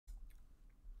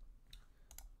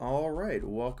right,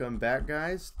 welcome back,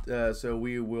 guys. So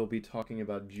we will be talking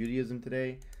about Judaism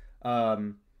today.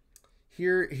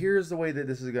 Here's the way that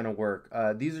this is going to work.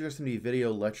 These are just going to be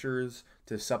video lectures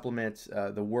to supplement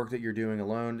the work that you're doing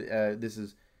alone. This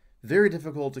is very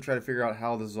difficult to try to figure out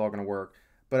how this is all going to work,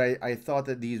 but I thought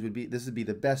that this would be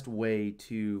the best way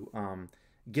to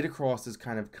get across this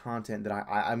kind of content that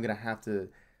I'm going to have to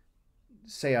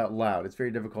say out loud. It's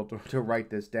very difficult to write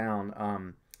this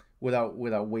down.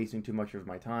 Without wasting too much of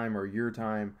my time or your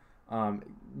time.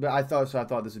 But I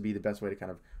thought this would be the best way to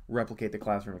kind of replicate the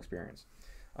classroom experience.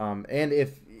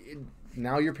 And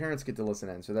now your parents get to listen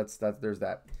in, so there's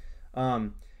that.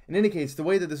 In any case, the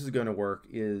way that this is going to work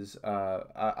is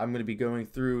I'm going to be going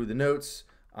through the notes,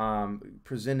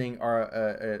 presenting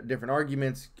our different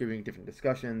arguments, giving different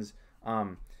discussions.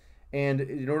 And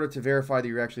in order to verify that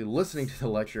you're actually listening to the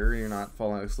lecture, you're not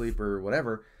falling asleep or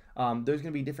whatever, there's going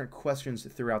to be different questions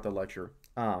throughout the lecture,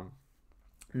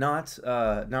 not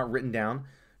written down,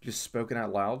 just spoken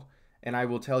out loud. And I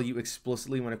will tell you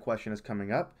explicitly when a question is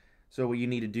coming up. So what you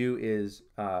need to do is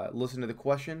listen to the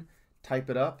question,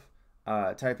 type up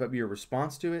your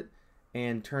response to it,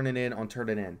 and turn it in on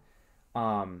Turnitin.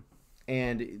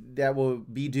 And that will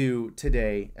be due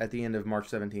today at the end of March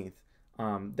 17th.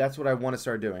 That's what I want to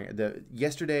start doing.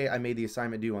 Yesterday I made the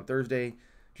assignment due on Thursday,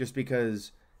 just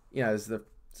because it's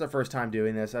the first time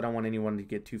doing this. I don't want anyone to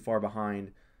get too far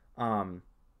behind.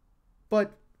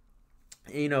 But,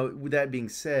 with that being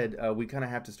said, we kind of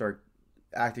have to start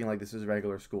acting like this is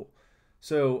regular school.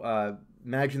 So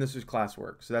imagine this is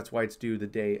classwork. So that's why it's due the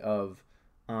day of.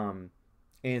 And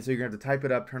so you're going to have to type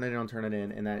it up, turn it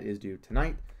in, and that is due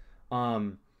tonight.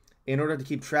 In order to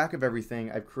keep track of everything,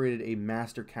 I've created a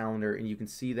master calendar, and you can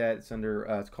see that it's under,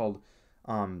 it's called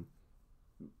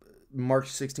March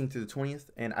 16th through the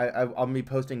 20th, and I'll be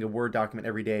posting a Word document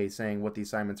every day saying what the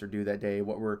assignments are due that day,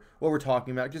 what we're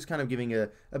talking about, just kind of giving a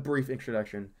brief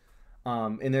introduction.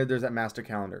 And there's that master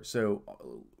calendar. So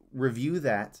review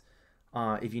that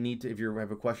if you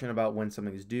have a question about when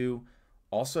something is due.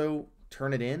 Also,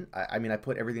 turn it in. I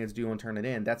put everything that's due on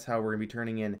Turnitin. That's how we're going to be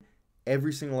turning in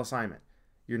every single assignment.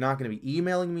 You're not going to be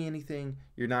emailing me anything.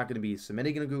 You're not going to be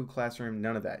submitting in a Google Classroom.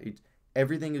 None of that.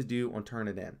 Everything is due on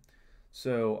Turnitin.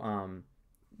 So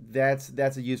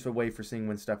that's a useful way for seeing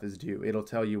when stuff is due. It'll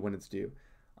tell you when it's due.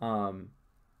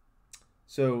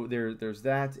 So there's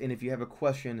that. And if you have a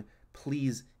question,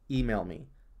 please email me.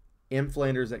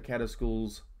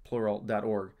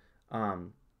 mflanders@catoschools.org.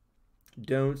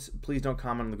 Please don't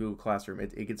comment on the Google Classroom.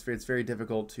 It's very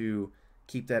difficult to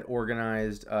keep that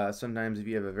organized. Sometimes if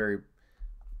you have a very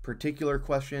particular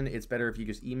question, it's better if you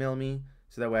just email me,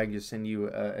 so that way I can just send you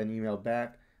an email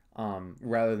back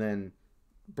rather than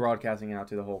broadcasting it out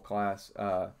to the whole class.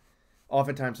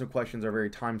 Oftentimes some questions are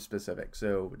very time specific,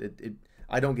 so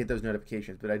I don't get those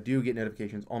notifications, but I do get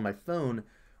notifications on my phone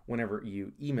whenever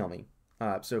you email me.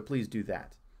 So please do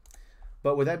that.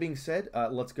 But with that being said,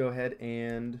 let's go ahead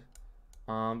and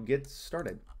get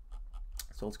started.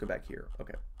 So let's go back here.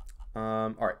 Okay.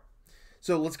 All right.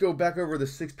 So let's go back over the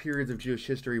 6 periods of Jewish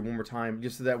history one more time,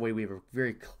 just so that way we have a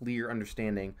very clear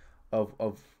understanding of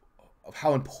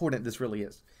how important this really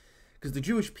is. Because the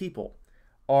Jewish people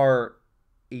are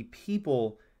a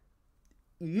people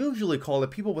usually called a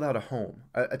people without a home,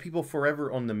 a people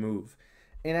forever on the move.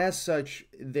 And as such,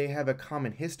 they have a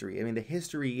common history. The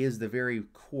history is the very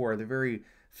core, the very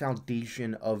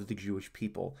foundation of the Jewish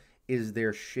people, is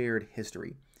their shared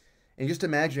history. And just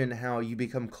imagine how you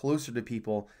become closer to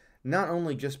people, not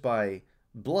only just by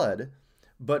blood,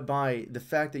 but by the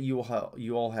fact that you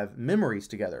all have memories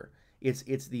together.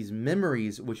 It's these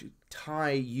memories which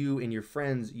tie you and your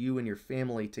friends, you and your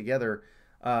family together.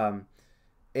 And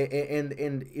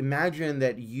imagine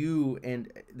that you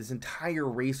and this entire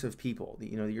race of people,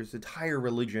 this entire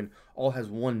religion, all has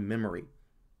one memory.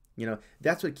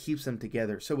 That's what keeps them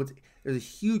together. So there's a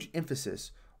huge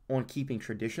emphasis on keeping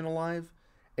tradition alive,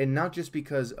 and not just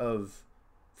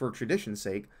for tradition's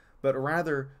sake, but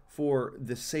rather for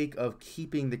the sake of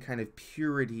keeping the kind of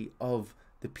purity of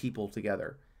the people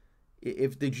together.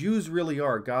 If the Jews really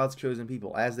are God's chosen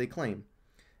people, as they claim,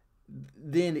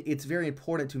 then it's very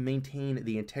important to maintain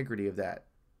the integrity of that.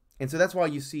 And so that's why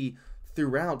you see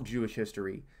throughout Jewish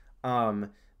history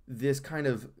this kind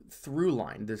of through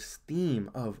line, this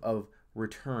theme of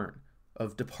return,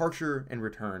 of departure and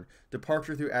return.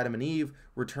 Departure through Adam and Eve,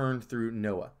 return through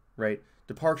Noah, right?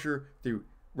 Departure through,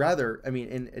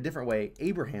 in a different way,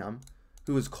 Abraham,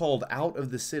 who was called out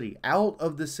of the city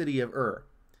of Ur.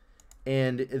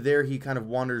 And there he kind of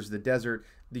wanders the desert.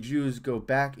 The Jews go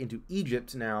back into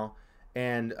Egypt now,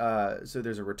 and so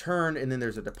there's a return, and then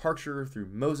there's a departure through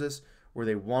Moses, where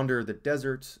they wander the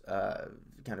desert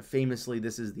kind of famously,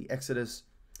 this is the Exodus.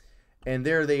 And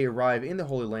there they arrive in the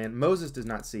Holy Land. Moses does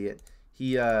not see it.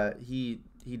 He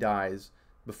dies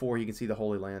before he can see the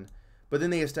Holy Land. But then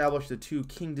they establish the two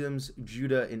kingdoms,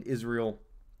 Judah and Israel.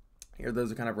 Here,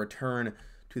 those are kind of return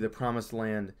to the promised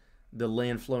land, the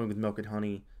land flowing with milk and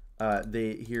honey.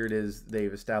 Here it is.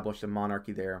 They've established a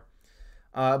monarchy there.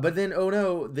 But then, oh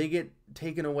no, they get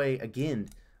taken away again.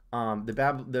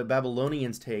 The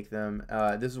Babylonians take them.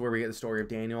 This is where we get the story of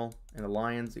Daniel and the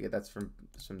lions. That's from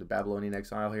the Babylonian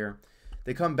exile here.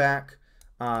 They come back.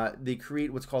 They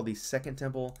create what's called the Second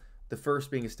Temple, the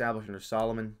first being established under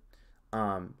Solomon.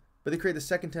 But they create the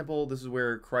Second Temple. This is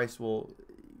where Christ will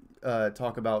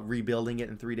talk about rebuilding it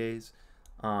in 3 days.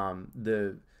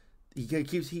 He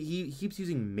keeps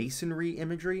using masonry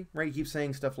imagery, right? He keeps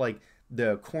saying stuff like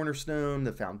the cornerstone,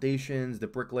 the foundations, the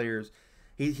bricklayers.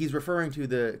 He's referring to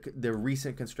the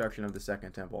recent construction of the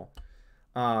Second Temple,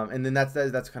 and then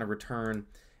that's kind of return,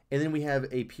 and then we have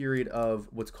a period of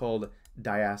what's called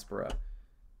diaspora.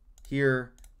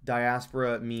 Here,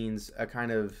 diaspora means a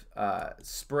kind of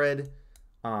spread.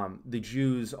 The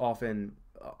Jews often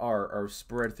are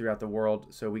spread throughout the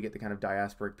world, so we get the kind of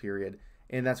diasporic period,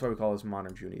 and that's why we call this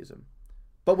modern Judaism.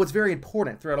 But what's very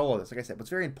important throughout all of this, like I said,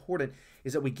 what's very important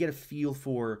is that we get a feel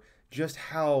for just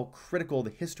how critical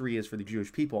the history is for the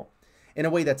Jewish people in a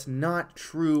way that's not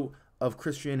true of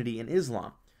Christianity and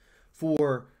Islam.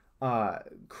 For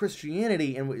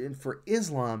Christianity and for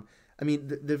Islam, I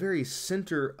mean, the very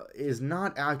center is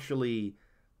not actually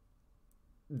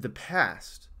the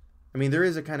past. I mean, there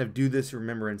is a kind of do this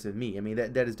remembrance of me. I mean,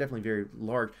 that is definitely very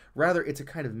large. Rather, it's a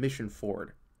kind of mission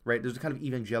forward, right? There's a kind of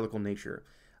evangelical nature.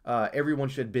 Everyone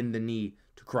should bend the knee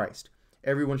to Christ.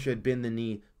 Everyone should bend the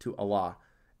knee to Allah.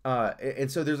 And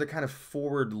so there's a kind of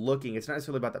forward looking. It's not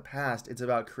necessarily about the past. It's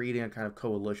about creating a kind of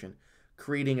coalition,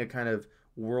 creating a kind of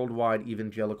worldwide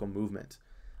evangelical movement.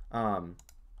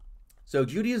 So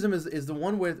Judaism is the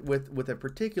one with a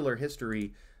particular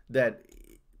history that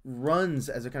runs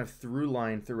as a kind of through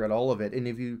line throughout all of it. And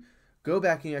if you go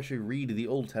back and you actually read the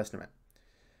Old Testament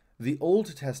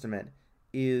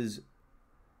is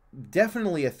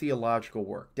definitely a theological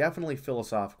work, definitely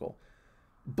philosophical,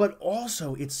 but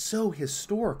also it's so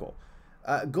historical.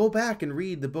 Go back and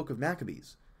read the book of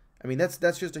Maccabees. I mean, that's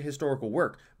just a historical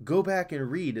work. Go back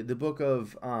and read the book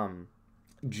of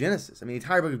Genesis. I mean, the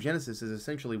entire book of Genesis is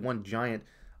essentially one giant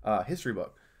history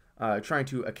book, trying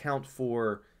to account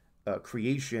for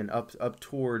creation up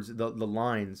towards the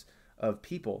lines of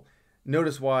people.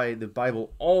 Notice why the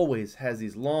Bible always has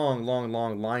these long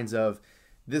lines of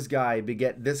this guy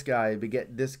beget this guy,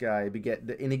 beget this guy, beget,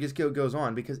 and it just goes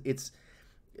on, because it's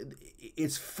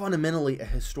fundamentally a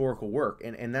historical work,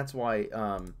 and that's why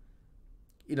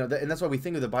and that's why we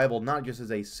think of the Bible not just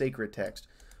as a sacred text,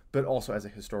 but also as a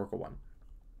historical one.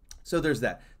 So there's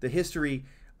that. The history,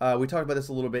 we talked about this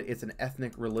a little bit. It's an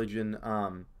ethnic religion.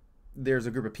 There's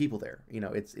a group of people there.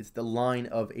 It's the line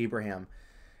of Abraham,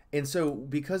 and so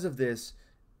because of this,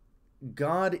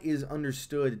 God is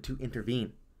understood to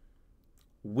intervene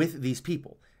with these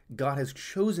people. God has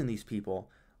chosen these people,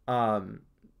 and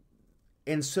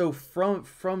so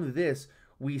from this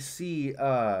we see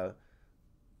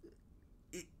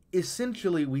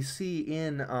essentially we see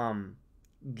in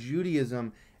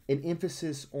Judaism an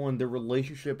emphasis on the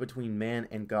relationship between man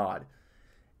and God.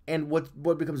 And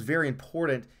what becomes very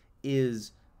important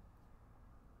is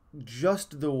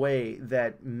just the way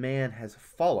that man has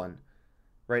fallen,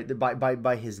 right?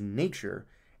 By his nature,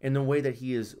 and the way that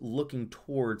he is looking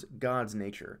towards God's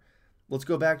nature. Let's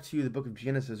go back to the book of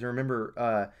Genesis. And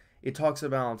remember, it talks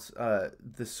about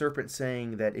the serpent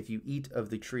saying that if you eat of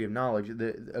the tree of knowledge,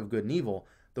 of good and evil,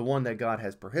 the one that God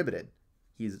has prohibited,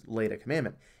 he's laid a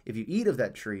commandment. If you eat of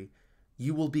that tree,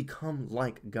 you will become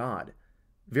like God.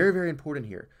 Very, very important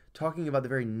here. Talking about the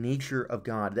very nature of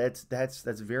God. That's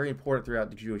very important throughout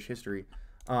the Jewish history.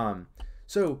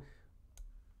 So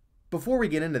before we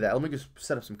get into that, let me just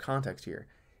set up some context here.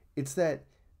 It's that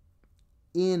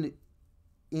in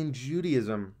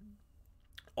Judaism,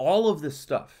 all of this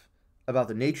stuff about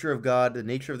the nature of God, the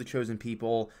nature of the chosen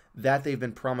people, that they've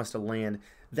been promised a land,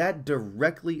 that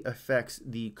directly affects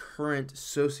the current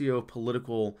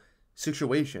socio-political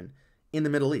situation in the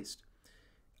Middle East.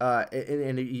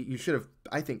 And you should have,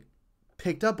 I think,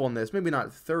 picked up on this, maybe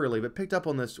not thoroughly, but picked up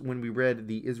on this when we read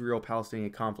the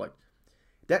Israel-Palestinian conflict.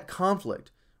 That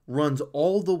conflict runs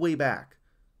all the way back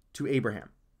to Abraham.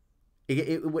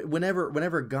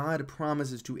 Whenever God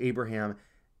promises to Abraham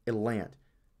a land,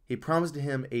 he promised to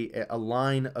him a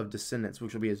line of descendants,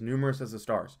 which will be as numerous as the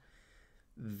stars.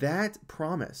 That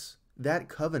promise, that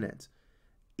covenant,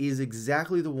 is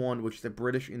exactly the one which the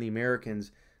British and the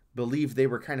Americans believed they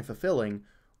were kind of fulfilling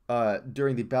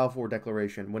during the Balfour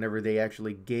Declaration, whenever they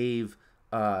actually gave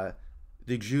the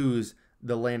Jews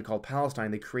the land called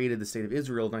Palestine, they created the state of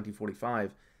Israel in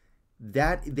 1945.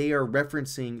 That they are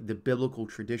referencing the biblical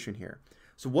tradition here.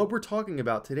 So what we're talking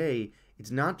about today, it's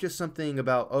not just something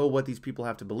about, oh, what these people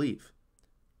have to believe.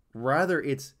 Rather,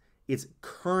 it's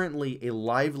currently a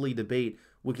lively debate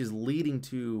which is leading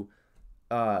to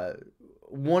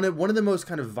one of the most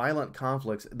kind of violent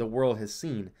conflicts the world has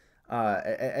seen,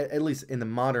 at least in the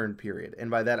modern period. And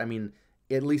by that I mean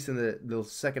at least in the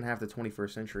second half of the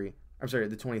 21st century. I'm sorry,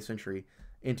 the 20th century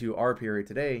into our period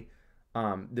today.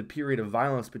 The period of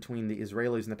violence between the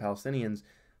Israelis and the Palestinians,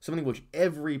 something which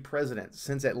every president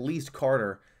since at least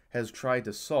Carter has tried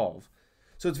to solve.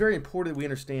 So it's very important that we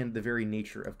understand the very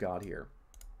nature of God here.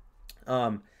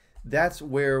 That's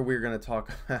where we're going to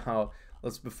talk about.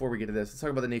 Before we get to this, let's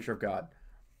talk about the nature of God.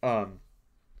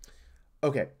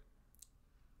 Okay,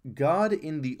 God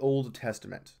in the Old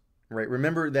Testament, right?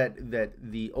 Remember that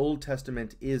the Old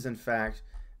Testament is in fact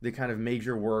the kind of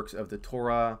major works of the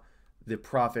Torah, the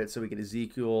prophets. So we get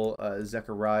Ezekiel,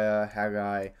 Zechariah,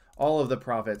 Haggai, all of the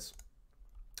prophets,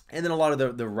 and then a lot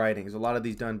of the writings. A lot of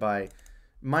these done by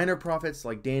minor prophets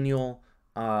like Daniel.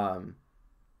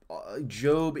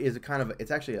 Job is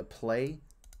it's actually a play.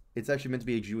 It's actually meant to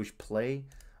be a Jewish play.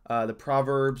 The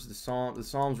Proverbs, the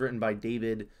Psalms written by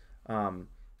David, the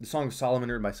Song of Solomon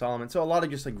written by Solomon. So a lot of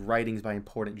just like writings by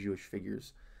important Jewish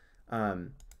figures.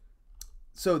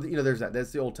 So there's that.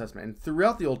 That's the Old Testament, and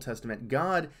throughout the Old Testament,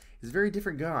 God is a very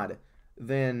different God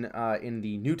than in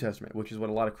the New Testament, which is what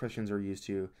a lot of Christians are used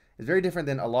to. It's very different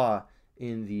than Allah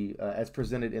in the as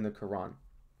presented in the Quran.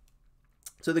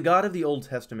 So the God of the Old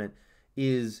Testament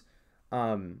is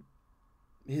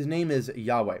his name is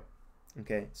Yahweh.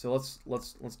 Okay, so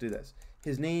let's do this.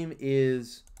 His name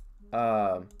is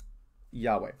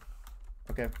Yahweh.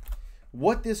 Okay,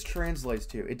 what this translates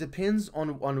to, it depends on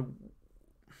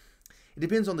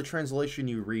the translation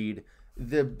you read.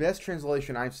 The best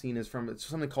translation I've seen is from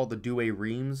something called the Douay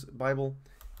Rheims Bible.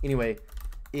 Anyway,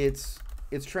 it's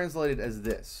translated as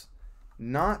this.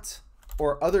 Not,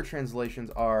 or other translations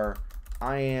are,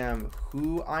 I am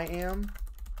who I am,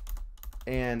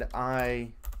 and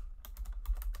I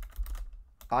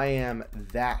am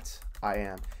that I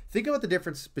am. Think about the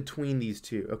difference between these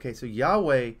two. Okay, so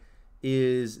Yahweh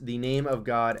is the name of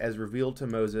God as revealed to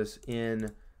Moses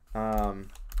in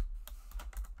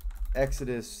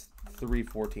Exodus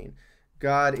 3:14.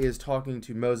 God is talking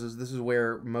to Moses. This is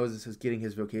where Moses is getting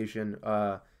his vocation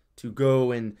to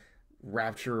go and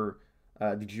rapture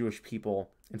the Jewish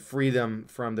people and free them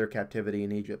from their captivity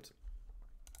in Egypt.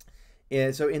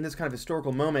 And so in this kind of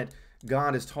historical moment,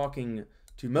 God is talking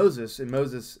to Moses, and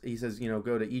Moses, he says,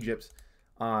 go to Egypt.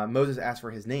 Moses asks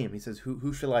for his name. He says,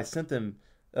 who shall I send them?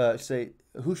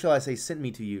 Who shall I say sent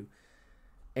me to you?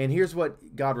 And here's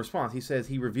what God responds. He says,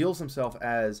 he reveals himself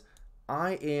as,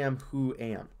 I am who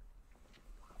am.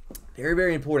 Very,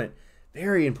 very important.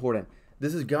 Very important.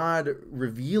 This is God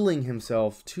revealing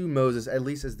himself to Moses, at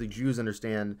least as the Jews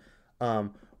understand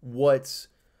who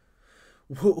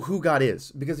God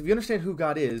is. Because if you understand who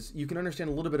God is, you can understand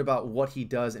a little bit about what he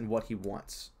does and what he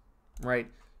wants. Right?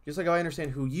 Just like I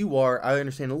understand who you are, I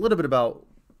understand a little bit about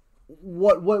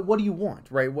what do you want,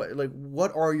 right?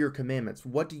 What are your commandments?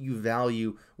 What do you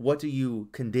value? What do you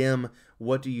condemn?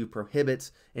 What do you prohibit?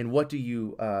 And what do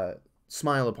you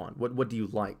smile upon? What do you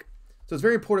like? So it's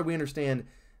very important we understand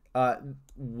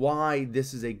why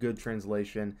this is a good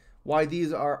translation, why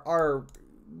these are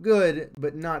good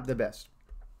but not the best.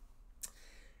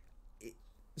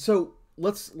 So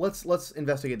let's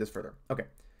investigate this further. Okay,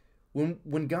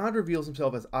 when God reveals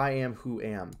himself as I am who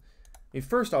am, I mean,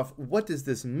 first off, what does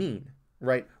this mean,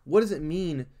 right? What does it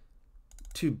mean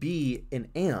to be an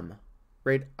am,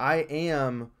 right? I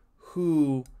am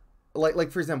who,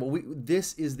 like for example,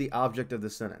 this is the object of the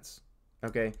sentence,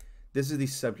 okay? This is the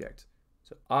subject.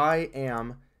 So I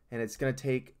am, and it's going to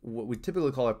take what we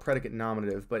typically call a predicate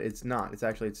nominative, but it's not. It's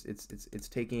actually it's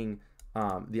taking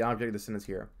the object of the sentence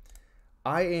here.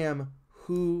 I am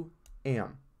who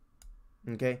am,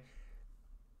 okay?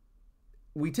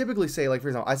 We typically say, like, for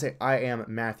example, I say, I am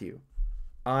Matthew.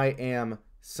 I am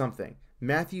something.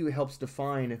 Matthew helps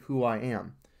define who I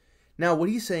am. Now, what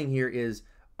he's saying here is,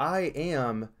 I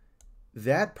am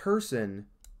that person.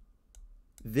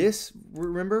 This,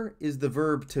 remember, is the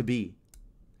verb to be.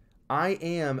 I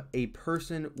am a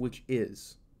person which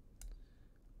is.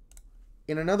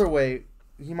 In another way,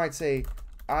 he might say,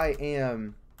 I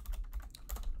am,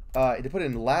 to put it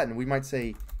in Latin, we might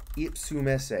say, ipsum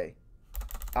esse.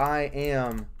 I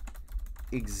am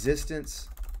existence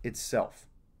itself.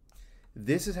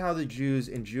 This is how the Jews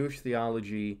in Jewish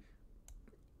theology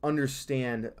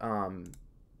understand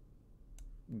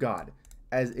God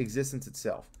as existence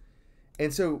itself.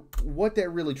 And so what that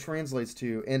really translates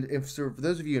to, and if so for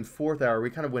those of you in fourth hour, we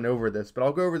kind of went over this, but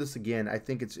I'll go over this again. I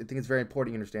think it's very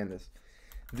important you understand this.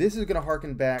 This is going to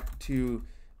harken back to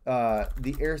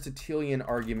the Aristotelian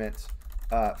argument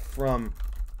from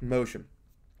motion.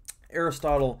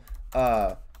 Aristotle,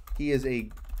 he is a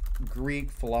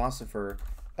Greek philosopher.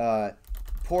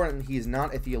 Important, he is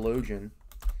not a theologian.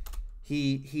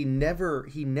 He never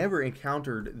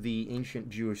encountered the ancient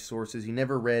Jewish sources. He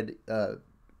never read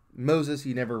Moses.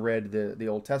 He never read the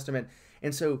Old Testament.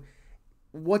 And so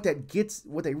what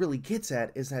that really gets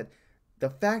at is that the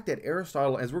fact that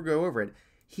Aristotle, as we'll go over it,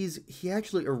 he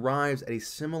actually arrives at a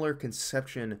similar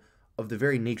conception of the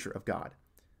very nature of God.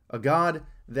 A God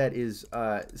that is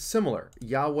similar.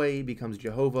 Yahweh becomes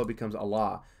Jehovah, becomes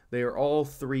Allah. They are all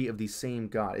three of the same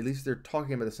God. At least they're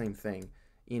talking about the same thing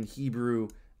in Hebrew,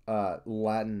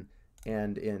 Latin,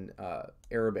 and in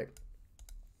Arabic.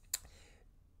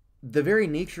 The very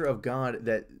nature of God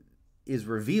that is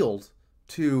revealed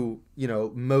to,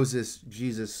 Moses,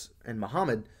 Jesus, and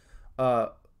Muhammad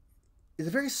is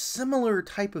a very similar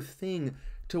type of thing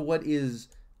to what is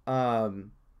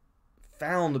found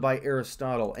by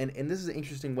Aristotle. And this is an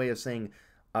interesting way of saying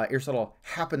Aristotle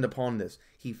happened upon this.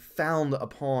 He found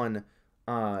upon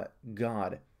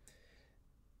God.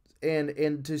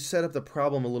 And to set up the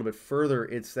problem a little bit further,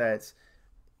 it's that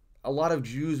a lot of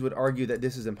Jews would argue that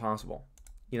this is impossible.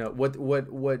 What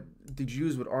the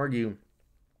Jews would argue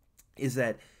is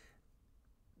that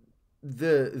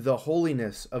the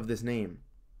holiness of this name,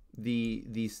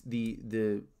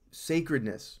 the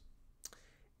sacredness,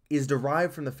 is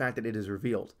derived from the fact that it is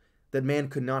revealed, that man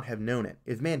could not have known it.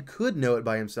 If man could know it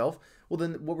by himself, well,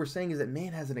 then what we're saying is that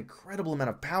man has an incredible amount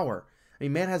of power. I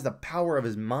mean, man has the power of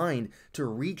his mind to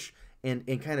reach and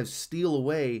kind of steal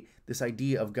away this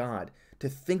idea of God, to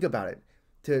think about it,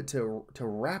 to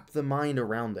wrap the mind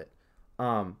around it.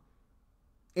 And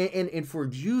for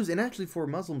Jews, and actually for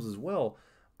Muslims as well,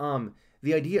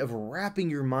 the idea of wrapping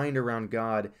your mind around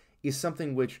God is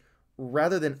something which,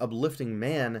 rather than uplifting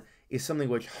man, is something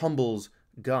which humbles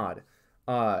God.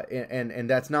 And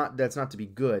that's not to be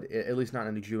good, at least not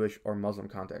in the Jewish or Muslim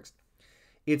context.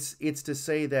 It's to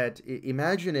say that,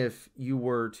 imagine if you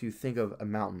were to think of a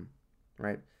mountain,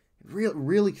 right?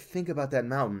 Really think about that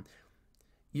mountain.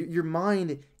 Your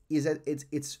mind is at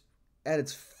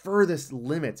its furthest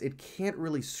limits. It can't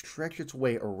really stretch its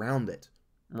way around it,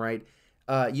 right?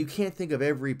 You can't think of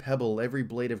every pebble, every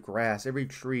blade of grass, every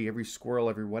tree, every squirrel,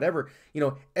 every whatever.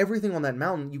 Everything on that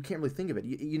mountain, you can't really think of it.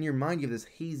 In your mind, you have this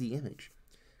hazy image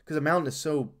because a mountain is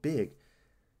so big.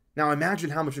 Now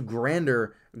imagine how much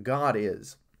grander God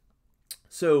is.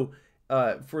 So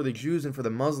for the Jews and for the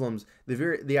Muslims,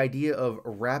 the idea of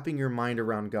wrapping your mind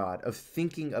around God, of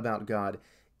thinking about God,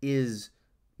 is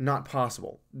not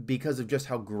possible because of just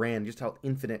how grand, just how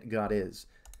infinite God is.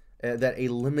 That a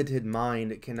limited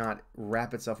mind cannot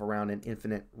wrap itself around an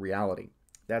infinite reality.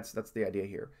 That's the idea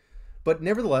here. But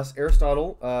nevertheless,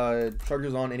 Aristotle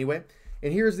charges on anyway.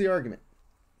 And here's the argument.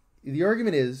 The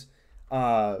argument is,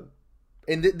 and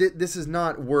this is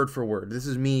not word for word. This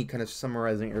is me kind of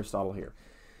summarizing Aristotle here.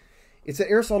 It's that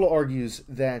Aristotle argues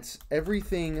that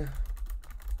everything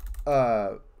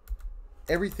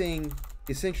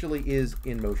essentially is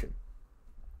in motion.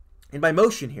 And by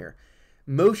motion here,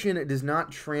 motion does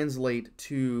not translate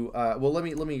to well, let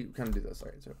me kind of do this. All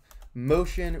right, so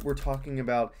motion we're talking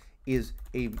about is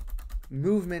a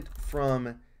movement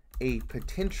from a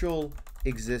potential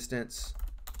existence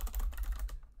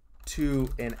to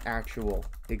an actual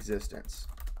existence.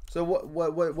 So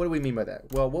what do we mean by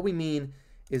that? Well, what we mean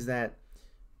is that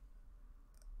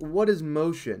what is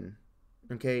motion,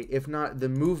 okay, if not the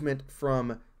movement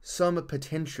from some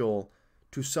potential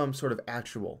to some sort of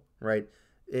actual, right?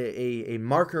 A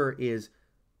marker is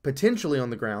potentially on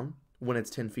the ground when it's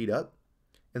 10 feet up,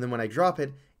 and then when I drop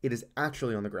it, it is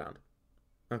actually on the ground,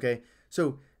 okay?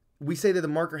 So we say that the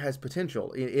marker has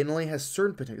potential. It only has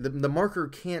certain potential. The marker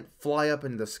can't fly up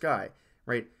into the sky,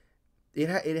 right? It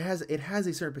has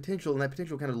a certain potential, and that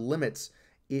potential kind of limits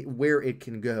where it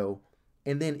can go,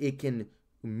 and then it can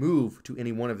move to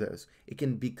any one of those. It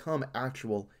can become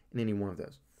actual in any one of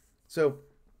those. So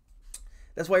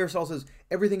that's why Aristotle says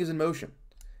everything is in motion.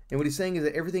 And what he's saying is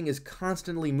that everything is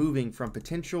constantly moving from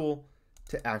potential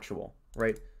to actual,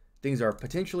 right? Things are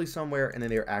potentially somewhere, and then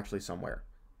they're actually somewhere.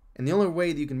 And the only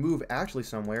way that you can move actually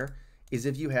somewhere is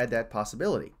if you had that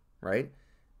possibility, right?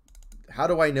 How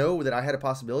do I know that I had a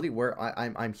possibility where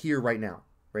I'm here right now,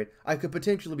 right? I could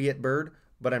potentially be at Bird,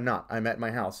 but I'm not. I'm at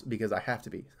my house because I have to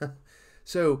be.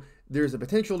 So there's a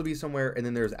potential to be somewhere, and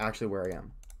then there's actually where I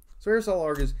am. So Aristotle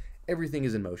argues everything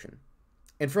is in motion.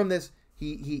 And from this,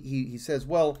 he says,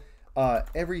 well,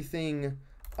 everything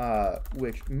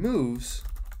which moves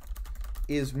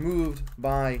is moved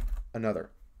by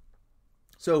another.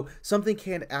 So something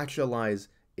can't actualize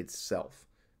itself.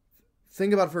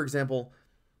 Think about, for example,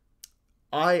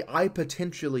 I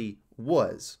potentially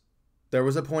was. There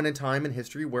was a point in time in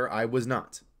history where I was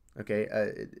not. Okay,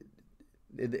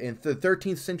 in the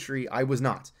 13th century, I was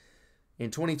not. In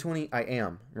 2020, I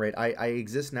am. Right, I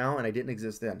exist now, and I didn't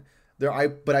exist then.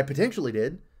 But I potentially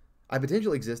did. I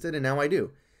potentially existed, and now I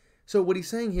do. So what he's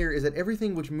saying here is that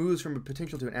everything which moves from a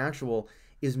potential to an actual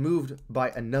is moved by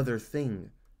another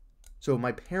thing. So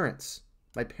my parents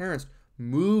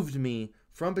moved me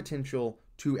from potential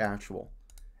to actual.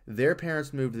 Their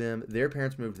parents moved them. Their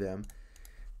parents moved them.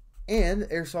 And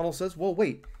Aristotle says, well,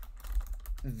 wait.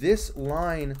 This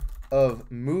line of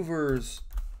movers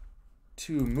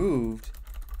to moved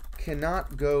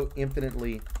cannot go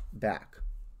infinitely back.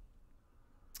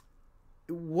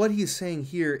 What he's saying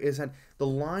here is that the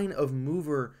line of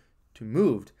mover to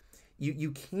moved,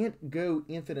 you can't go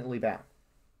infinitely back.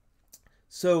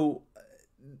 So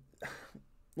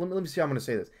let me see how I'm going to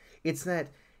say this. It's that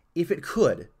if it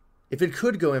could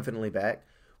go infinitely back,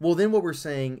 well, then what we're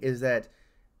saying is that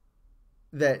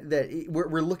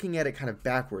we're looking at it kind of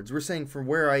backwards. We're saying from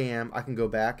where I am, I can go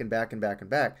back and back and back and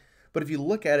back. But if you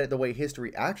look at it the way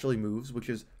history actually moves, which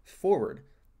is forward,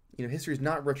 history is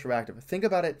not retroactive. Think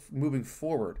about it moving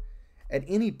forward. At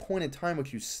any point in time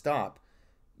which you stop,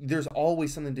 there's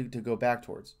always something to go back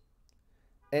towards.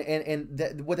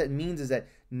 And what that means is that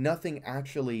nothing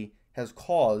actually has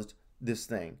caused this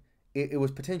thing. It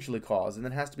was potentially caused, and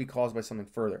then has to be caused by something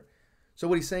further. So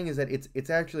what he's saying is that it's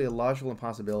actually a logical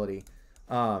impossibility.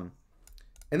 And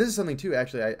this is something too,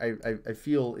 actually, I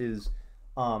feel is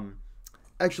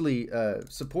actually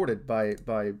supported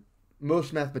by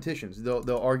most mathematicians.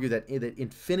 They'll argue that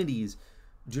infinities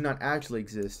do not actually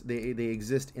exist. They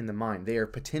exist in the mind. They are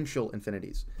potential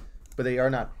infinities, but they are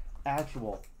not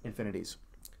actual infinities.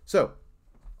 So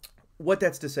what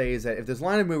that's to say is that if this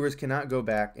line of movers cannot go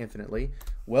back infinitely,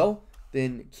 well,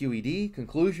 then QED,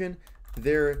 conclusion,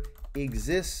 there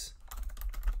exists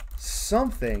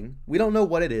something, we don't know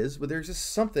what it is, but there exists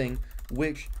something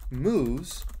which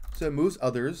moves, so it moves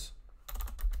others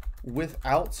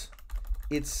without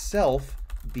itself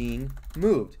being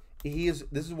moved. This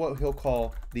is what he'll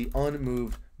call the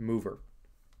unmoved mover.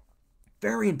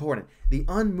 Very important. The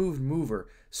unmoved mover,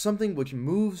 something which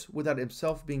moves without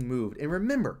himself being moved. And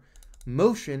remember,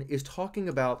 motion is talking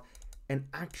about an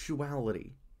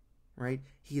actuality, right?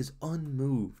 He is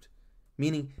unmoved,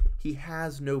 meaning he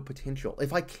has no potential.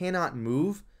 If I cannot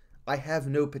move, I have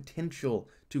no potential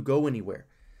to go anywhere.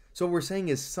 So what we're saying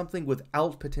is something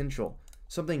without potential,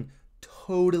 something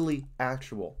totally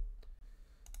actual.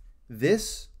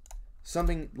 This,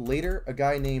 something later, a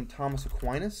guy named Thomas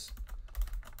Aquinas,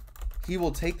 he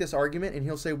will take this argument and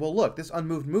he'll say, well, look, this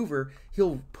unmoved mover,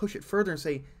 he'll push it further and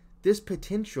say, this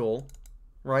potential,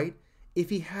 right, if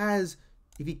he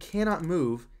cannot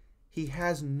move, he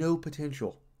has no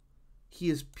potential.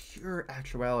 He is pure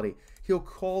actuality. He'll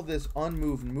call this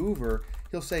unmoved mover,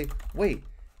 he'll say, wait,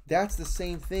 that's the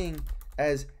same thing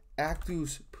as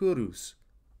actus purus,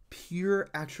 pure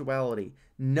actuality,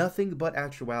 nothing but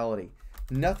actuality,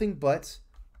 nothing but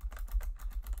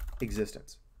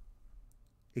existence.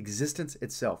 Existence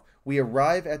itself. We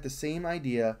arrive at the same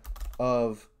idea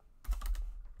of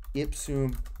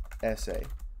ipsum esse.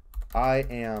 I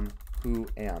am who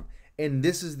am. And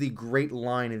this is the great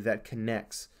line that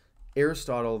connects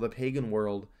Aristotle, the pagan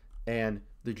world, and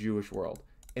the Jewish world.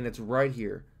 And it's right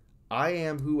here. I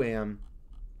am who am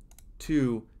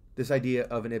to this idea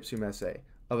of an ipsum esse,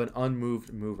 of an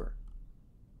unmoved mover.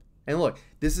 And look,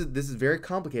 this is very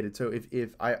complicated. So if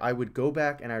I would go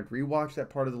back and I'd rewatch that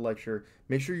part of the lecture,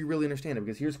 make sure you really understand it,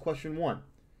 because here's question 1.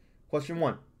 Question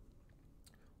 1.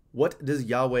 What does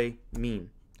Yahweh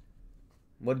mean?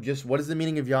 What is the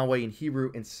meaning of Yahweh in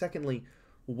Hebrew? And secondly,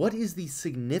 what is the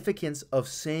significance of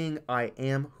saying I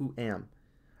am who am?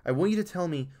 I want you to tell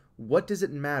me, what does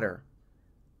it matter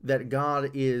that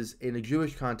God is, in a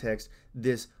Jewish context,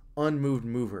 this unmoved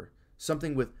mover,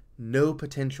 something with no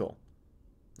potential?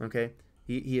 Okay,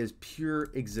 he is pure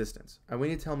existence. I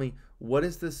want you to tell me, what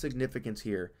is the significance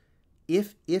here?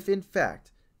 If in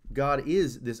fact God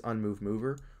is this unmoved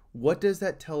mover, what does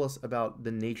that tell us about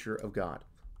the nature of God?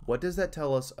 What does that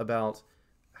tell us about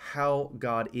how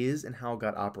God is and how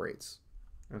God operates?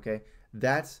 Okay,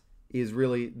 that is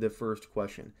really the first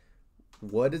question.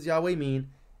 What does Yahweh mean?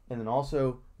 And then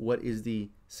also, what is the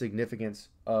significance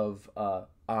of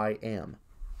I am?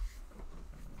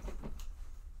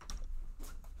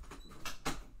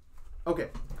 Okay,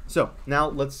 so now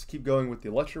let's keep going with the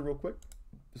lecture real quick,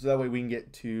 so that way we can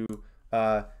get to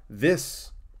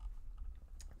this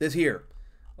here.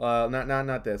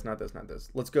 Not this.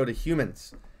 Let's go to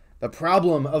humans. The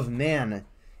problem of man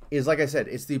is, like I said,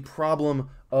 it's the problem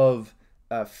of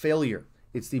failure.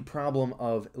 It's the problem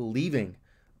of leaving,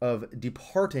 of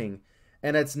departing,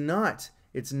 and it's not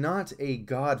a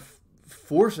God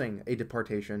forcing a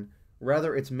departation.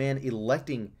 Rather, it's man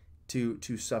electing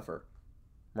to suffer.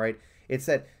 Right? It's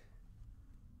that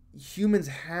humans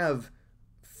have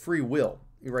free will.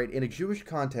 Right? In a Jewish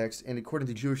context, and according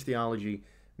to Jewish theology,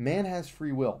 man has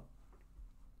free will,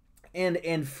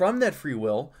 and from that free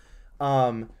will,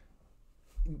 man,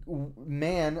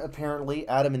 apparently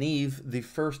Adam and Eve, the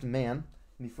first man,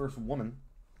 the first woman,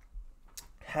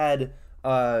 had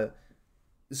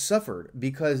suffered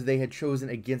because they had chosen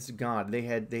against God. They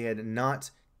had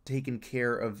not taken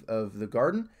care of the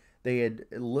garden. They had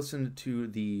listened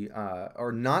to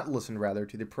or not listened rather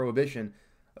to the prohibition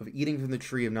of eating from the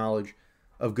tree of knowledge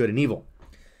of good and evil.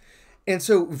 And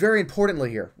so, very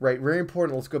importantly here, right? Very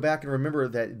important. Let's go back and remember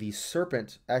that the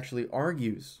serpent actually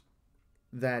argues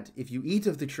that if you eat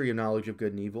of the tree of knowledge of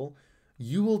good and evil,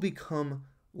 you will become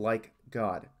like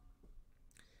God.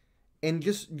 And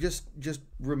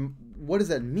what does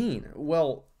that mean?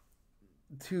 Well,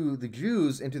 to the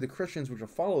Jews and to the Christians which will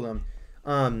follow them,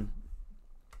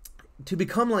 to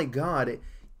become like God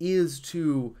is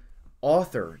to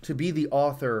be the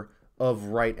author of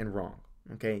right and wrong.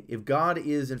 Okay, if God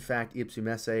is in fact ipsum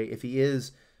esse, if he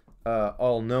is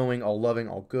all-knowing, all-loving,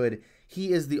 all-good,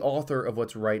 he is the author of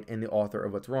what's right and the author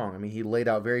of what's wrong. I mean, he laid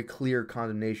out very clear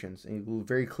condemnations and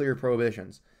very clear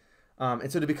prohibitions. And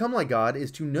so to become like God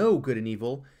is to know good and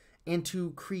evil and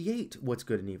to create what's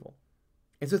good and evil.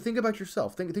 And so think about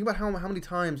yourself. Think about how many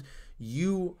times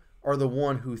you are the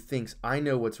one who thinks, I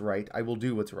know what's right, I will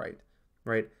do what's right,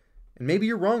 right? And maybe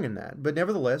you're wrong in that, but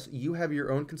nevertheless, you have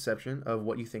your own conception of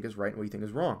what you think is right and what you think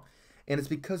is wrong. And it's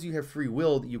because you have free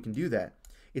will that you can do that.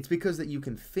 It's because that you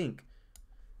can think,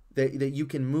 that you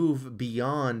can move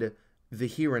beyond the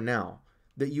here and now,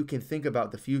 that you can think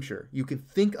about the future. You can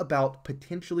think about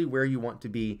potentially where you want to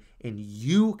be, and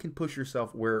you can push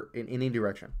yourself in any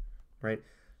direction, right?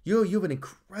 You have an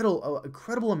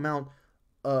incredible amount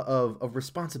of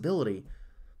responsibility.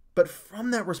 But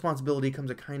from that responsibility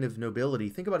comes a kind of nobility.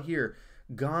 Think about here,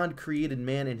 God created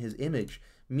man in his image,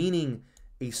 meaning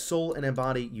a soul and a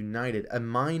body united, a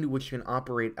mind which can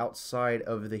operate outside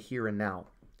of the here and now.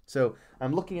 So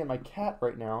I'm looking at my cat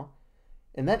right now,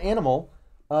 and that animal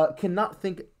cannot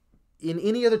think in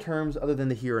any other terms other than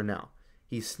the here and now.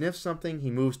 He sniffs something, he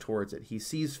moves towards it. He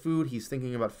sees food, he's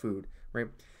thinking about food, right?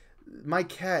 My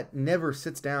cat never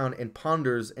sits down and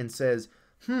ponders and says,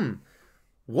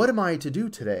 what am I to do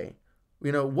today?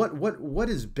 You know, what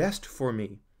is best for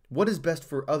me? What is best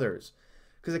for others?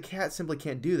 Because a cat simply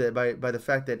can't do that by the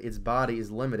fact that its body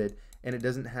is limited and it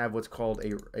doesn't have what's called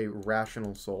a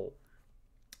rational soul.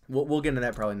 We'll get into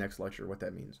that probably next lecture, what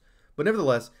that means. But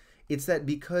nevertheless, it's that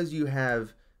because you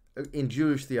have, in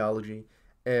Jewish theology,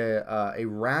 a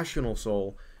rational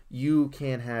soul, you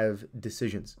can have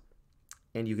decisions.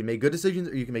 And you can make good decisions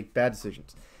or you can make bad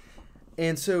decisions.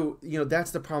 And so,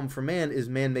 that's the problem for man, is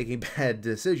man making bad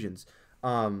decisions.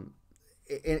 And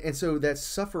so that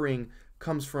suffering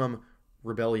comes from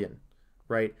rebellion,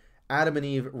 right? Adam and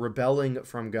Eve rebelling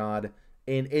from God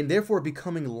and therefore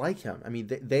becoming like him. I mean,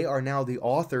 they are now the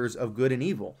authors of good and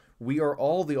evil. We are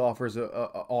all the authors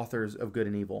of good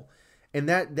and evil. And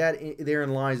that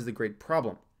therein lies the great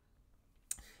problem,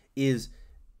 is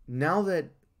now that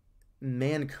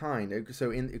mankind, so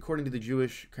according to the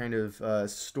Jewish kind of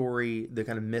story, the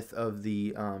kind of myth of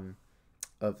the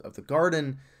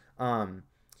garden,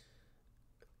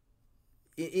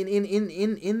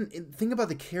 think about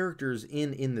the characters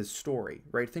in this story,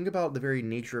 right? Think about the very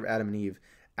nature of Adam and Eve.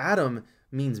 Adam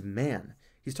means man.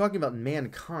 He's talking about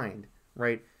mankind,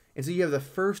 right? And so you have the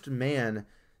first man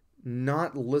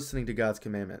not listening to God's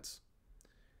commandments.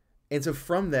 And so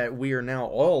from that, we are now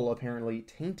all apparently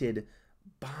tainted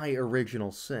by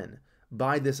original sin,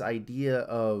 by this idea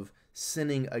of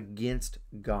sinning against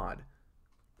God.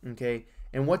 Okay?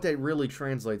 And what that really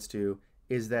translates to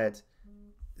is that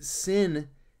sin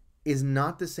is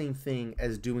not the same thing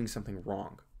as doing something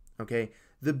wrong. Okay?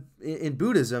 In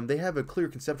Buddhism, they have a clear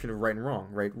conception of right and wrong,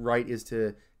 right? Right is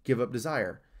to give up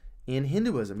desire. In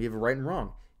Hinduism, you have a right and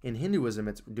wrong. In Hinduism,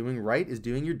 it's doing right is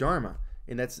doing your dharma,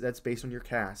 and that's based on your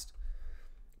caste.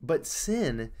 But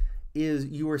sin is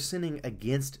you are sinning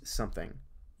against something.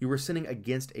 You are sinning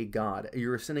against a God.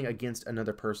 You are sinning against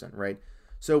another person, right?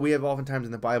 So we have oftentimes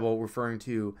in the Bible referring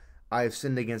to, I've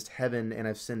sinned against heaven and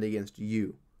I've sinned against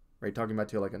you, right? Talking about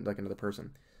to like another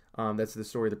person. That's the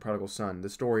story of the prodigal son, the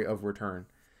story of return.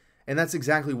 And that's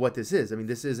exactly what this is. I mean,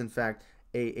 this is, in fact,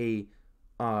 a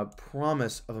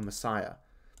promise of a Messiah.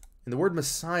 And the word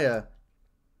Messiah,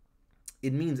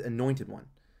 it means anointed one.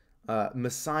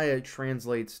 Messiah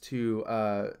translates to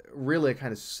really a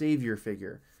kind of savior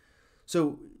figure.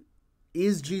 So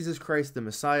is Jesus Christ the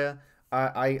Messiah?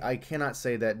 I cannot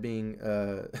say that being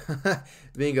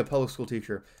being a public school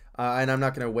teacher, and I'm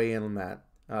not going to weigh in on that.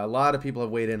 A lot of people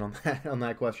have weighed in on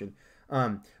that question.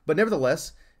 But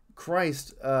nevertheless,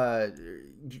 Christ,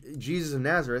 Jesus of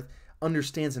Nazareth,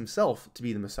 understands himself to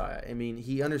be the Messiah. I mean,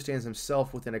 he understands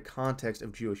himself within a context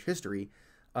of Jewish history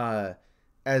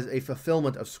as a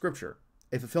fulfillment of Scripture,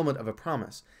 a fulfillment of a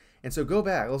promise. And so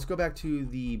let's go back to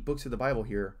the books of the Bible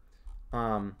here,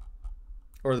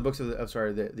 or the books of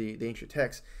the ancient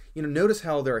texts. Notice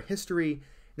how they're a history, and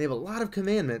they have a lot of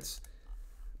commandments,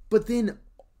 but then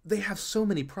they have so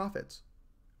many prophets.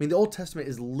 I mean, the Old Testament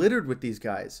is littered with these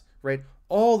guys, right?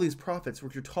 All these prophets,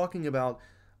 which are talking about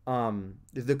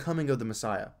the coming of the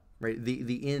Messiah, right?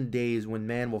 The end days when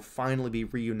man will finally be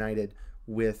reunited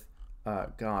with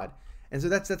God. And so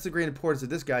that's the great importance of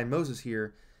this guy, Moses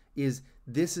here, is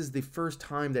this is the first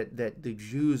time that the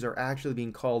Jews are actually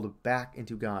being called back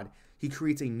into God. He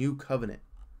creates a new covenant,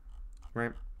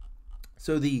 right?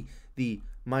 So the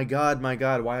my God,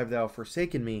 why have thou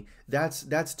forsaken me? That's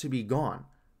to be gone,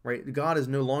 right? God is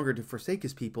no longer to forsake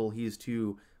his people. He is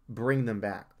to bring them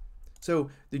back. So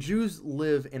the Jews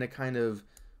live in a kind of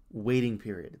waiting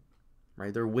period,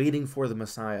 right? They're waiting for the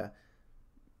Messiah,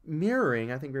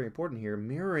 mirroring, I think very important here,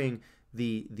 mirroring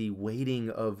the waiting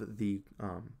of the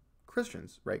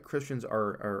Christians, right? Christians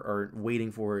are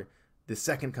waiting for the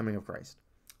second coming of Christ.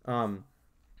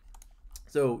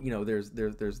 So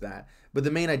there's that. But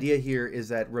the main idea here is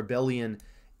that rebellion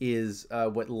is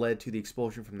what led to the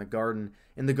expulsion from the garden,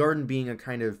 and the garden being a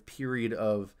kind of period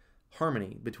of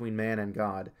harmony between man and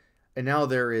God. And now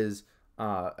there is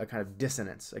a kind of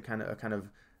dissonance, a kind of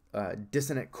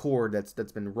dissonant chord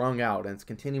that's been rung out, and it's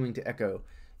continuing to echo.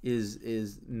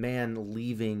 Is man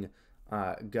leaving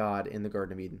God in the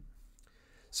Garden of Eden?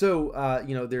 So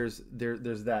there's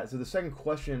that. So the second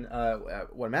question,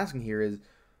 what I'm asking here is,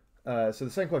 so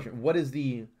the second question: what is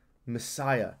the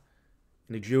Messiah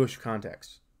in a Jewish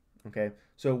context? Okay,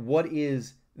 so what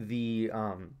is the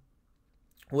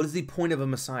point of a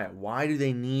Messiah? Why do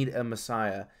they need a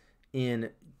Messiah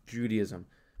in Judaism?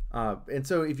 And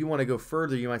so, if you want to go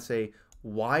further, you might say,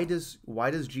 why does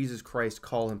Jesus Christ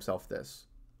call himself this?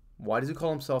 Why does he call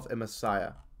himself a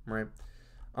Messiah? Right.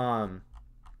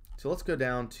 So let's go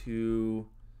down to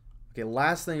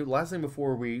last thing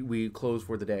before we close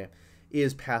for the day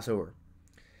is Passover.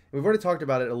 We've already talked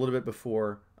about it a little bit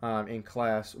before in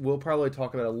class. We'll probably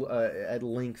talk about it at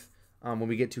length when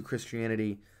we get to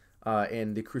Christianity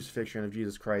and the crucifixion of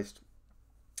Jesus Christ.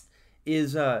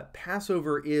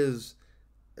 Passover is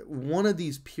one of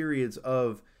these periods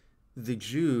of the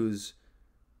Jews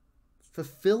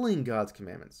fulfilling God's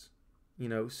commandments,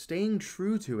 staying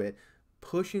true to it,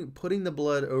 putting the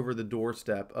blood over the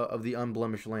doorstep of the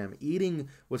unblemished lamb, eating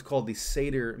what's called the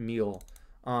Seder meal,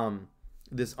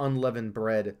 this unleavened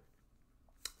bread.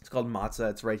 It's called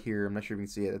matzah. It's right here. I'm not sure if you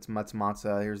can see it. It's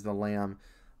matzah. Here's the lamb,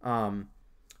 and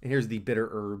here's the bitter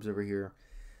herbs over here.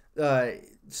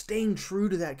 Staying true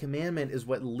to that commandment is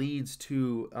what leads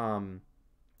to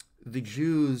the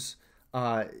Jews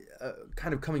kind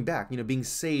of coming back, being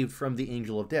saved from the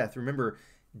angel of death. Remember,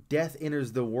 death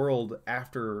enters the world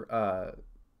after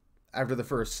the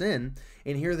first sin,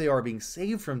 and here they are being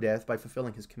saved from death by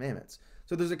fulfilling his commandments.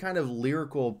 So there's a kind of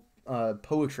lyrical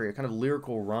poetry, a kind of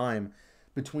lyrical rhyme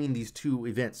between these two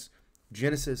events,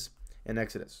 Genesis and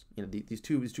Exodus. These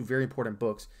two very important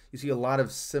books. You see a lot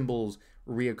of symbols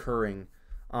reoccurring.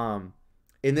 And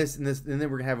then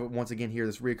we're gonna have once again here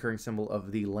this reoccurring symbol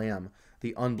of the lamb,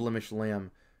 the unblemished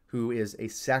lamb, who is a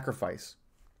sacrifice.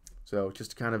 So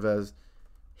just kind of as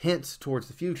hints towards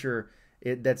the future,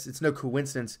 it's no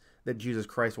coincidence that Jesus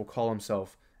Christ will call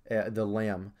himself the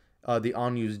lamb, the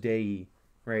Agnus Dei,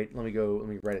 right? Let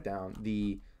me write it down.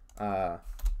 The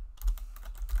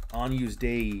Agnus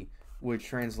Dei, which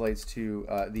translates to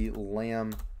the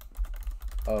Lamb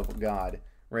of God.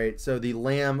 Right, so the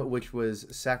lamb which was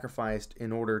sacrificed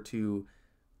in order to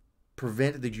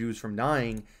prevent the Jews from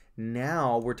dying,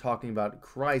 now we're talking about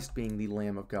Christ being the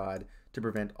Lamb of God to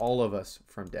prevent all of us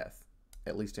from death,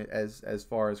 at least as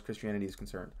far as Christianity is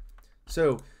concerned.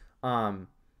 So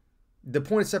the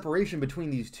point of separation between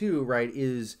these two, right,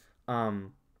 is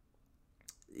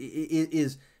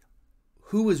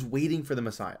who is waiting for the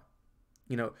Messiah.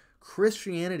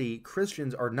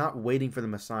 Christians are not waiting for the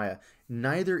Messiah.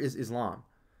 Neither is Islam.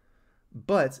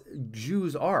 but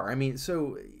Jews are. I mean,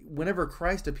 so whenever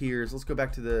Christ appears, let's go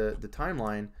back to the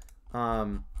timeline.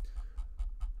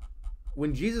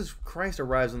 When Jesus Christ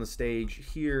arrives on the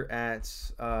stage here at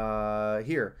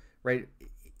here, right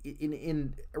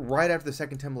in right after the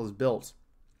second temple is built,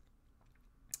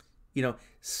 you know,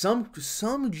 some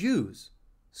Jews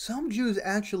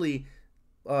actually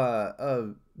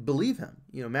believe him.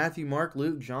 You know, Matthew, Mark,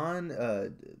 Luke,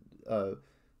 John,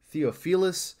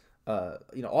 Theophilus,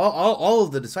 you know, all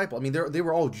of the disciples. I mean, they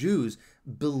were all Jews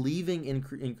believing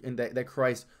in that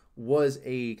Christ was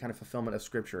a kind of fulfillment of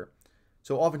Scripture.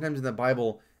 So oftentimes in the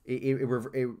Bible,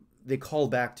 they call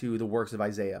back to the works of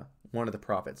Isaiah, one of the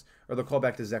prophets, or they'll call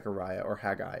back to Zechariah or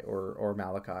Haggai or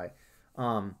Malachi.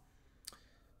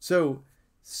 So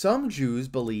some Jews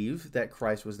believe that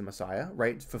Christ was the Messiah,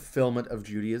 right? Fulfillment of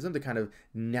Judaism, the kind of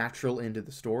natural end of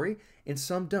the story, and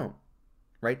some don't,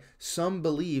 right? Some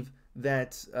believe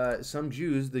that some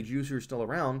Jews, the Jews who are still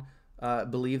around,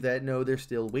 believe that no, they're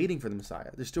still waiting for the Messiah.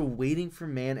 They're still waiting for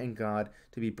man and God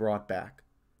to be brought back.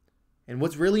 And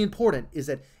what's really important is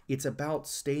that it's about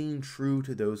staying true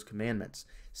to those commandments,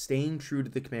 staying true to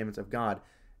the commandments of God.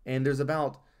 And there's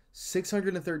about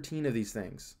 613 of these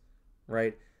things,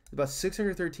 right? About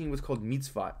 613 what's called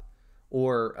mitzvot,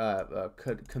 or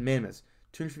commandments.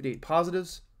 258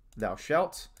 positives, thou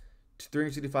shalt.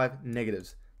 365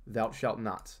 negatives, thou shalt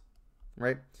not,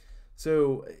 right?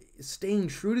 So staying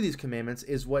true to these commandments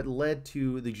is what led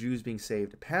to the Jews being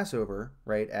saved at Passover,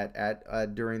 right?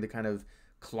 During the kind of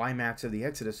climax of the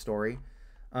Exodus story.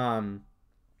 And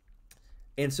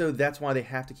so that's why they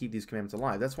have to keep these commandments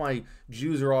alive. That's why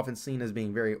Jews are often seen as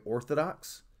being very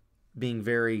orthodox, being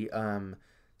very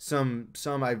some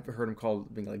I've heard them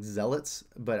called being like zealots,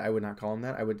 but I would not call them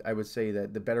that. I would say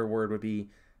that the better word would be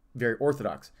very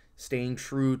orthodox, staying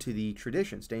true to the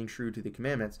tradition, staying true to the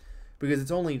commandments, because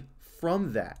it's only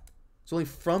from that, it's only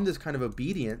from this kind of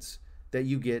obedience that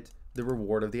you get the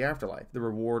reward of the afterlife, the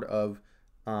reward of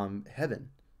heaven.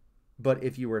 But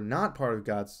if you are not part of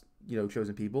God's, you know,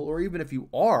 chosen people, or even if you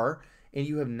are and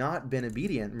you have not been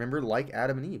obedient, remember, like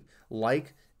Adam and Eve,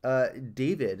 like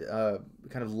David,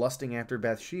 kind of lusting after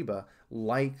Bathsheba,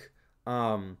 like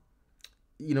you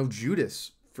know,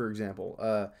 Judas, for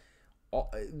example.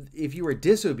 If you are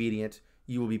disobedient,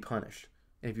 you will be punished,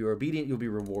 and if you are obedient, you'll be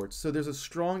rewarded. So there's a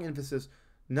strong emphasis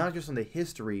not just on the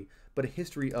history, but a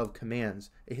history of commands,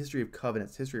 a history of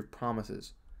covenants, history of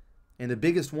promises. And the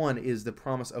biggest one is the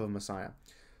promise of a Messiah.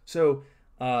 So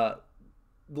the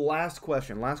last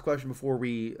question before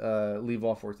we leave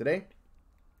off for today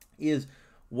is,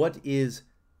 what is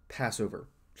Passover?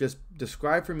 Just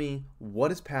describe for me,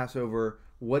 what is Passover?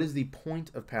 What is the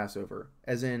point of Passover?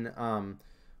 As in,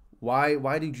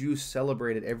 why do Jews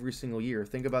celebrate it every single year?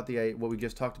 Think about what we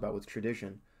just talked about with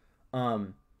tradition.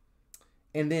 And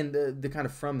then the kind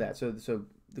of from that. So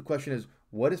the question is,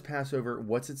 what is Passover?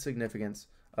 What's its significance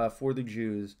for the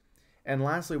Jews? And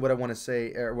lastly, what I want to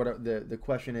say, or the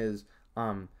question is,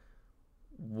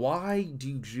 why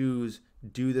do Jews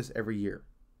do this every year?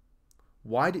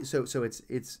 So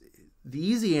it's the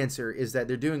easy answer is that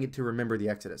they're doing it to remember the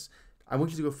Exodus. I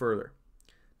want you to go further.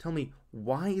 Tell me,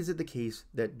 why is it the case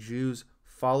that Jews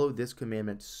follow this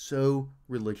commandment so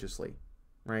religiously,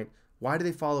 right? Why do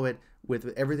they follow it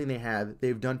with everything they have?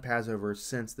 They've done Passover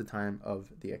since the time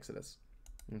of the Exodus.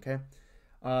 Okay,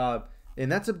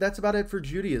 and that's about it for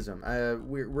Judaism.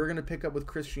 We're going to pick up with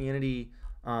Christianity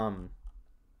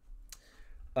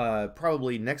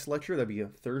probably next lecture. That'll be a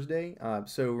Thursday.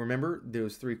 So remember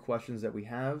those 3 questions that we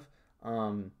have.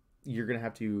 You're going to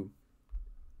have to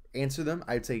answer them.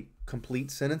 I'd say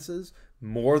complete sentences,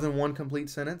 more than one complete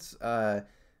sentence.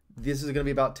 This is going to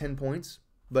be about 10 points,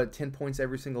 but 10 points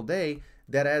every single day,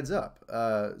 that adds up.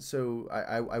 So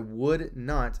I would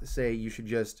not say you should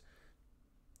just,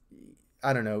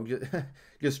 I don't know,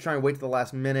 just try and wait to the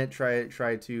last minute,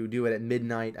 try to do it at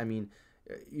midnight. I mean,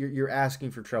 you're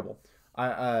asking for trouble.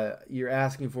 You're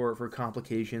asking for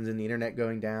complications and the internet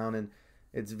going down, and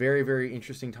it's very, very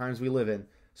interesting times we live in.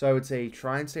 So I would say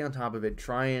try and stay on top of it.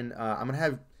 Try and I'm gonna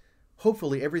have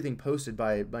hopefully everything posted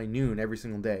by noon every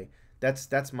single day.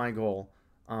 That's my goal.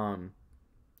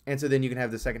 And so then you can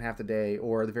have the second half of the day,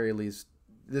 or at the very least,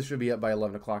 this should be up by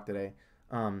 11 o'clock today.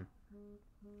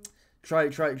 Try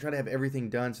to have everything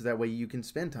done so that way you can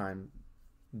spend time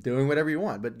doing whatever you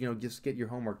want, but just get your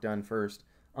homework done first.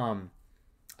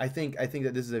 I think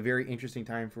that this is a very interesting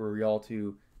time for y'all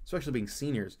to, especially being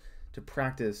seniors, to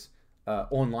practice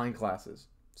online classes.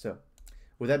 So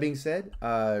with that being said,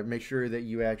 make sure that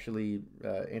you actually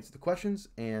answer the questions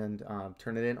and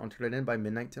turn it in by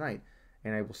midnight tonight.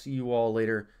 And I will see you all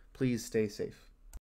later. Please stay safe.